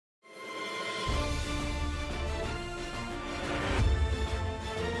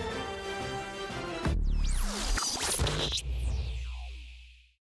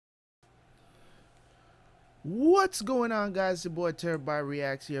What's going on, guys? Your boy Terabyt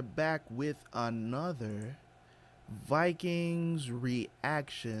Reacts here, back with another Vikings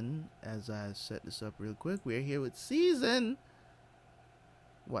reaction. As I set this up real quick, we're here with season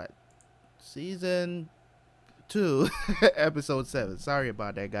season 2 episode 7. Sorry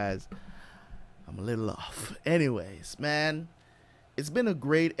about that, guys. I'm a little off. Anyways, man, it's been a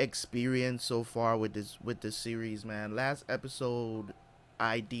great experience so far with this series, man. Last episode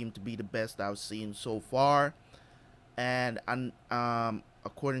I deemed to be the best I've seen so far, and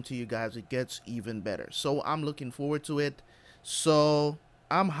according to you guys, it gets even better. So I'm looking forward to it. So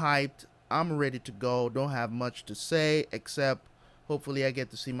I'm hyped. I'm ready to go. Don't have much to say except hopefully I get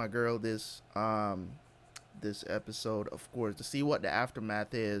to see my girl this episode, of course, to see what the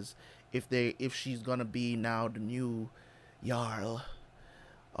aftermath is, if she's gonna be now the new Jarl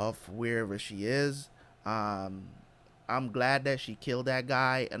of wherever she is. I'm glad that she killed that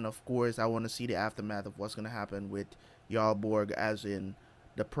guy, and of course I want to see the aftermath of what's gonna happen with Jarl Borg, as in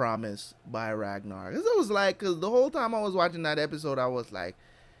the promise by Ragnar. Cause it was like, cause the whole time I was watching that episode, I was like,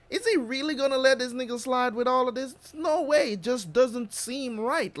 is he really gonna let this nigga slide with all of this? No way. It just doesn't seem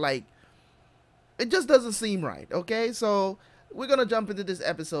right. Like, it just doesn't seem right. Okay, so we're gonna jump into this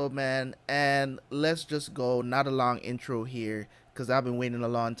episode, man, and let's just go. Not a long intro here, because I've been waiting a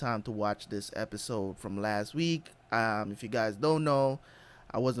long time to watch this episode from last week. If you guys don't know,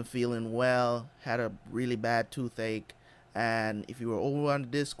 I wasn't feeling well, had a really bad toothache, and if you were over on the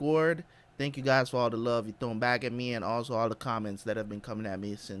Discord, thank you guys for all the love you're throwing back at me, and also all the comments that have been coming at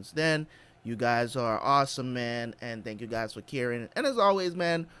me since then. You guys are awesome, man, and thank you guys for caring. And as always,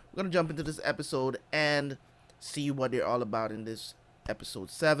 man, we're gonna jump into this episode and see what they're all about in this episode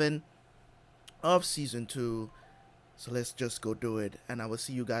 7 of season 2. So let's just go do it, and I will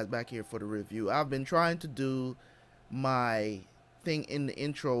see you guys back here for the review. I've been trying to do my thing in the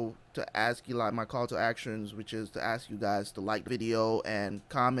intro to ask you, like my call to actions, which is to ask you guys to like the video and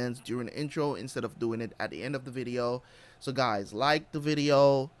comments during the intro instead of doing it at the end of the video. So guys, like the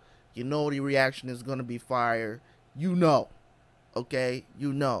video. You know the reaction is gonna be fire. You know, okay?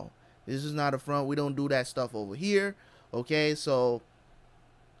 You know, this is not a front. We don't do that stuff over here, okay? So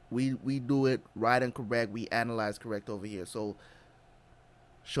we do it right and correct. We analyze correct over here. So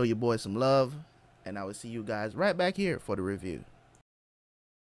show your boy some love, and I will see you guys right back here for the review.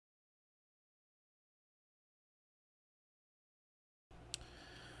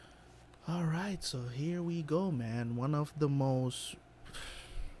 All right, so here we go, man. One of the most,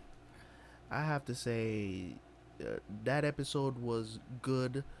 I have to say, that episode was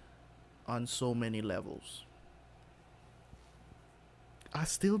good on so many levels. I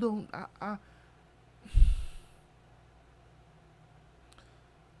still don't.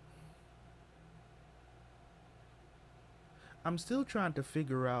 I'm still trying to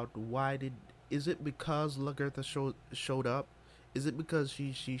figure out why did. Is it because Lagertha showed up? Is it because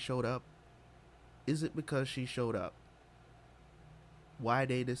she showed up? Is it because she showed up? Why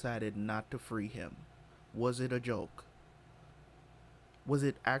they decided not to free him? Was it a joke? Was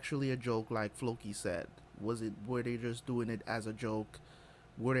it actually a joke like Floki said? Were they just doing it as a joke?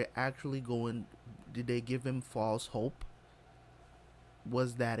 Were they actually going, did they give him false hope?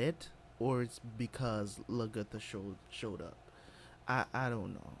 Was that it? Or it's because Lagertha showed up? I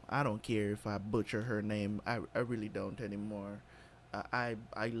don't know. I don't care if I butcher her name. I really don't anymore. I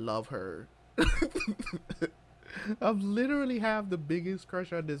love her. I literally have the biggest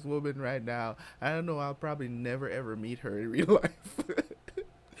crush on this woman right now. I don't know. I'll probably never ever meet her in real life.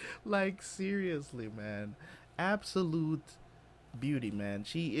 Like, seriously, man. Absolute beauty, man.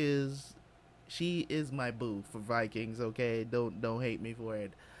 She is my boo for Vikings. Okay, don't hate me for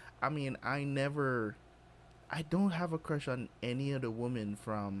it. I mean, I don't have a crush on any other woman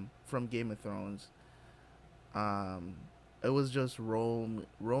from Game of Thrones. It was just Rome.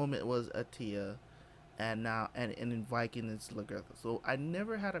 It was Atia, and now and in Viking it's Lagertha. So I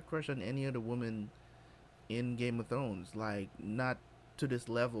never had a crush on any other woman in Game of Thrones. Like, not to this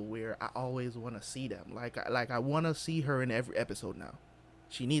level where I always want to see them. Like I want to see her in every episode now.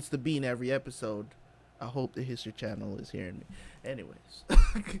 She needs to be in every episode. I hope the History Channel is hearing me. Anyways,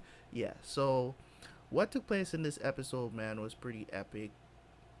 yeah. So what took place in this episode, man, was pretty epic.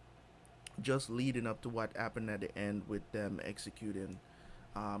 Just leading up to what happened at the end with them executing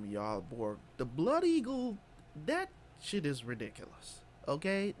Jarl Borg. The Blood Eagle, that shit is ridiculous.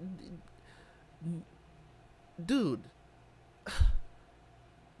 Okay? Dude.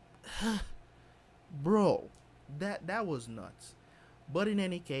 Bro, that was nuts. But in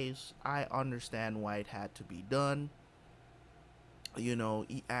any case, I understand why it had to be done. You know,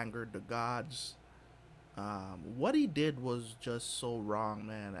 he angered the gods. What he did was just so wrong,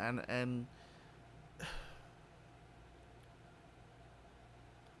 man. And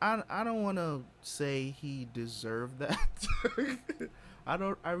I don't want to say he deserved that.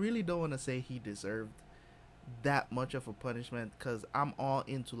 I really don't want to say he deserved that much of a punishment, cuz I'm all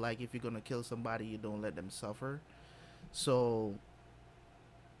into, like, if you're going to kill somebody, you don't let them suffer. So,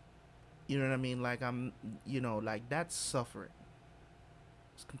 you know what I mean? Like, I'm, like, that's suffering.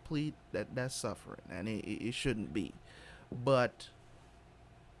 It's complete, that's suffering, and it shouldn't be. But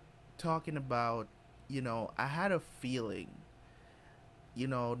talking about, I had a feeling,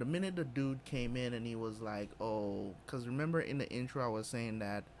 the minute the dude came in and he was like, oh, because remember in the intro I was saying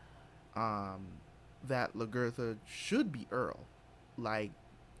um, that Lagertha should be Earl. Like,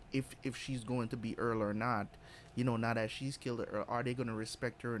 if she's going to be Earl or not, now that she's killed Earl, are they going to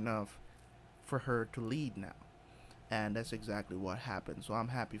respect her enough for her to lead now? And that's exactly what happened. So I'm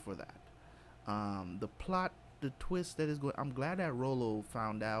happy for that. The plot, the twist that is going. I'm glad that Rollo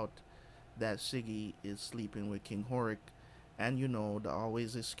found out that Siggy is sleeping with King Horik, and the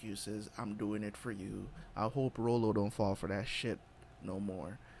always excuses. I'm doing it for you. I hope Rollo don't fall for that shit no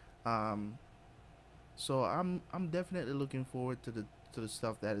more. Um, so I'm definitely looking forward to the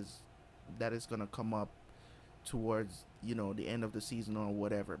stuff that is gonna come up towards the end of the season or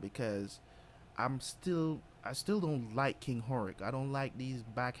whatever, because I still don't like King Horik. I don't like these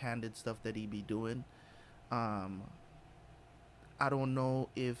backhanded stuff that he be doing. Um, I don't know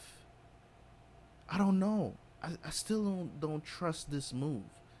if I don't know. I still don't trust this move.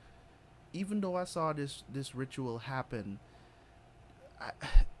 Even though I saw this ritual happen, I,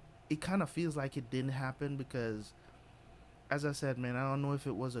 it kind of feels like it didn't happen because, as I said, man, I don't know if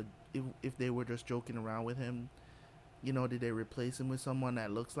it was if they were just joking around with him. Did they replace him with someone that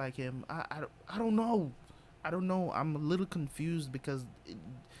looks like him? I don't know. I don't know. I'm a little confused because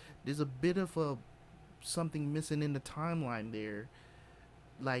there's a bit of a something missing in the timeline there.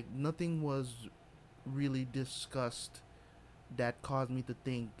 Like, nothing was really discussed that caused me to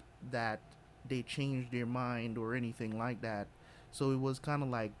think that they changed their mind or anything like that. So it was kind of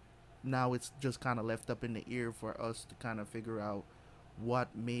like, now it's just kind of left up in the air for us to kind of figure out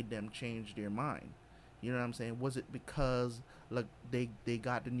what made them change their mind. You know what I'm saying? Was it because, like, they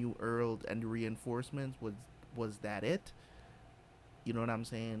got the new Earl and the reinforcements? Was that it? You know what I'm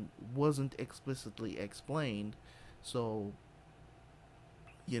saying? Wasn't explicitly explained. So,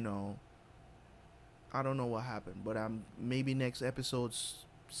 you know, I don't know what happened, but maybe next episode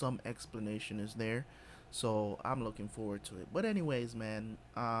some explanation is there. So I'm looking forward to it. But anyways, man,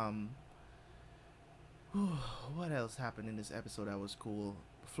 what else happened in this episode that was cool?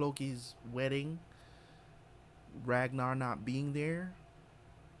 Floki's wedding, Ragnar not being there.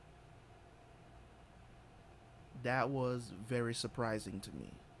 That was very surprising to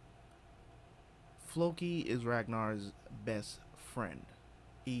me. Floki is Ragnar's best friend.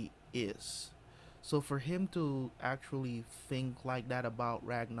 He is. So for him to actually think like that about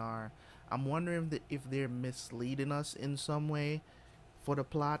Ragnar, I'm wondering if they're misleading us in some way for the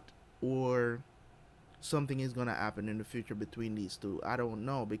plot, or something is gonna happen in the future between these two. I don't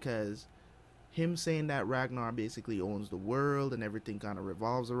know, because him saying that Ragnar basically owns the world and everything kind of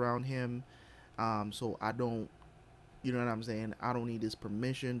revolves around him. So I don't, you know what I'm saying? I don't need his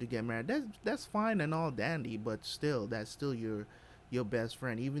permission to get married. That's fine and all dandy, but still, that's still your best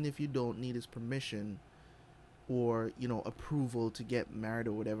friend. Even if you don't need his permission or approval to get married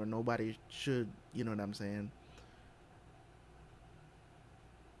or whatever, nobody should. You know what I'm saying?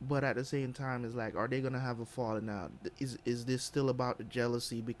 But at the same time, it's like, are they gonna have a falling out? Is this still about the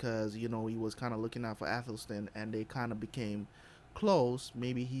jealousy because he was kind of looking out for Athelstan and they kind of became close?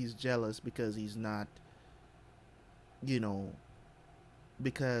 Maybe he's jealous because he's not, you know,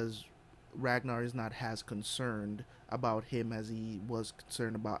 because Ragnar is not as concerned about him as he was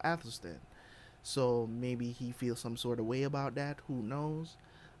concerned about Athelstan. So maybe he feels some sort of way about that. Who knows?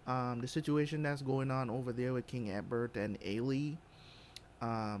 The situation that's going on over there with King Egbert and Ailey,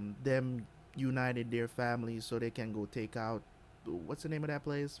 them united their families so they can go take out, what's the name of that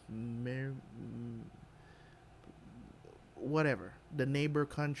place? Whatever, the neighbor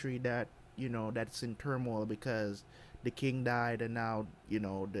country that that's in turmoil because the king died and now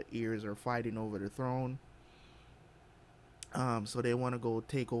the heirs are fighting over the throne. So they want to go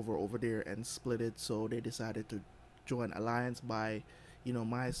take over there and split it. So they decided to join alliance by,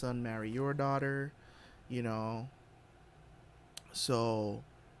 my son marry your daughter, you know. So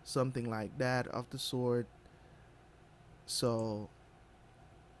something like that of the sort. So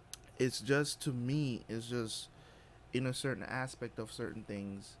it's just, to me, it's just, in a certain aspect of certain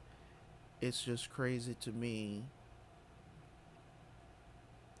things, it's just crazy to me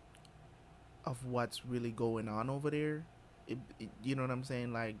of what's really going on over there. You know what I'm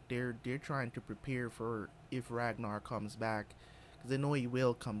saying? Like, they're trying to prepare for if Ragnar comes back, because they know he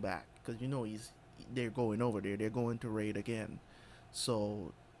will come back, because you know they're going over there, they're going to raid again,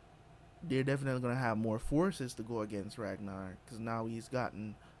 so they're definitely gonna have more forces to go against Ragnar, because now he's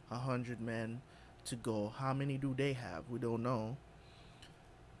gotten 100 men to go. How many do they have? We don't know,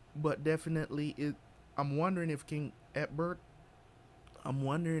 but definitely it. I'm wondering if King Etbert. I'm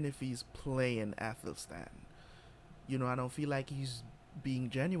wondering if he's playing Athelstan. You know, I don't feel like he's being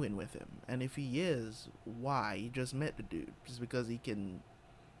genuine with him, and if he is, why? He just met the dude just because he can,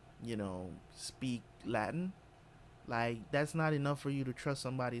 speak Latin. Like, that's not enough for you to trust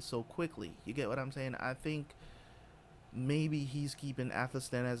somebody so quickly. You get what I'm saying? I think maybe he's keeping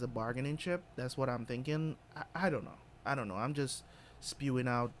Athelstan as a bargaining chip. That's what I'm thinking. I don't know. I don't know. I'm just spewing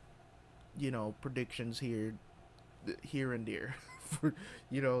out, predictions here and there, for,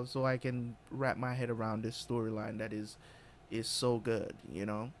 so I can wrap my head around this storyline that is so good.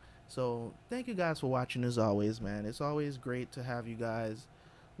 So thank you guys for watching as always, man. It's always great to have you guys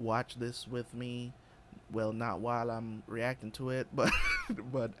watch this with me. Well, not while I'm reacting to it, but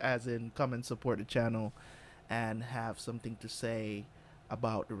but as in come and support the channel and have something to say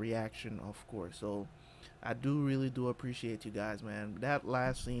about the reaction, of course. So I really do appreciate you guys, man. That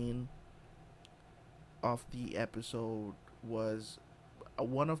last scene of the episode was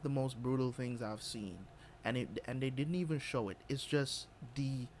one of the most brutal things I've seen, and they didn't even show it. It's just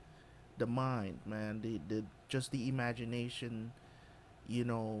the mind, man. The just the imagination, you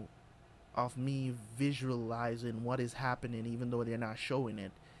know, of me visualizing what is happening, even though they're not showing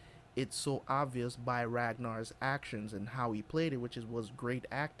it. It's so obvious by Ragnar's actions and how he played it, which was great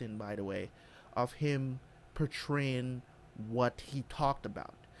acting, by the way, of him portraying what he talked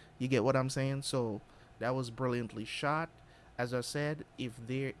about. You get what I'm saying? So that was brilliantly shot. As I said, if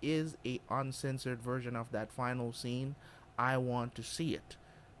there is a uncensored version of that final scene, I want to see it.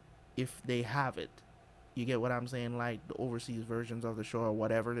 If they have it, you get what I'm saying? Like the overseas versions of the show or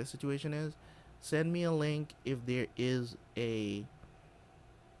whatever the situation is, send me a link if there is a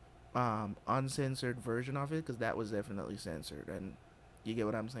uncensored version of it, because that was definitely censored, and you get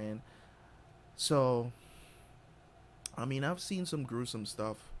what I'm saying. So I mean, I've seen some gruesome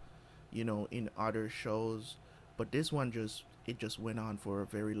stuff, in other shows, but this one just went on for a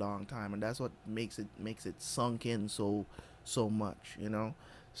very long time, and that's what makes it sunk in so much.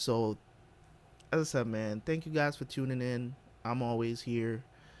 So as I said, man, thank you guys for tuning in. I'm always here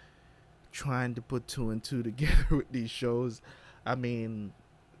trying to put two and two together with these shows. I mean,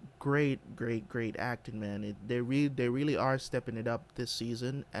 great acting, man. They really are stepping it up this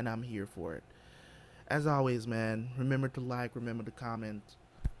season, and I'm here for it. As always, man, remember to like, remember to comment,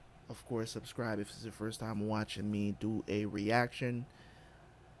 of course subscribe if it's the first time watching me do a reaction.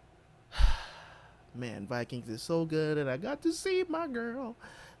 Man, Vikings is so good, and I got to see my girl.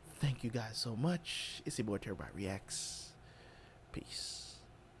 Thank you guys so much. It's your boy Terabyt Reacts.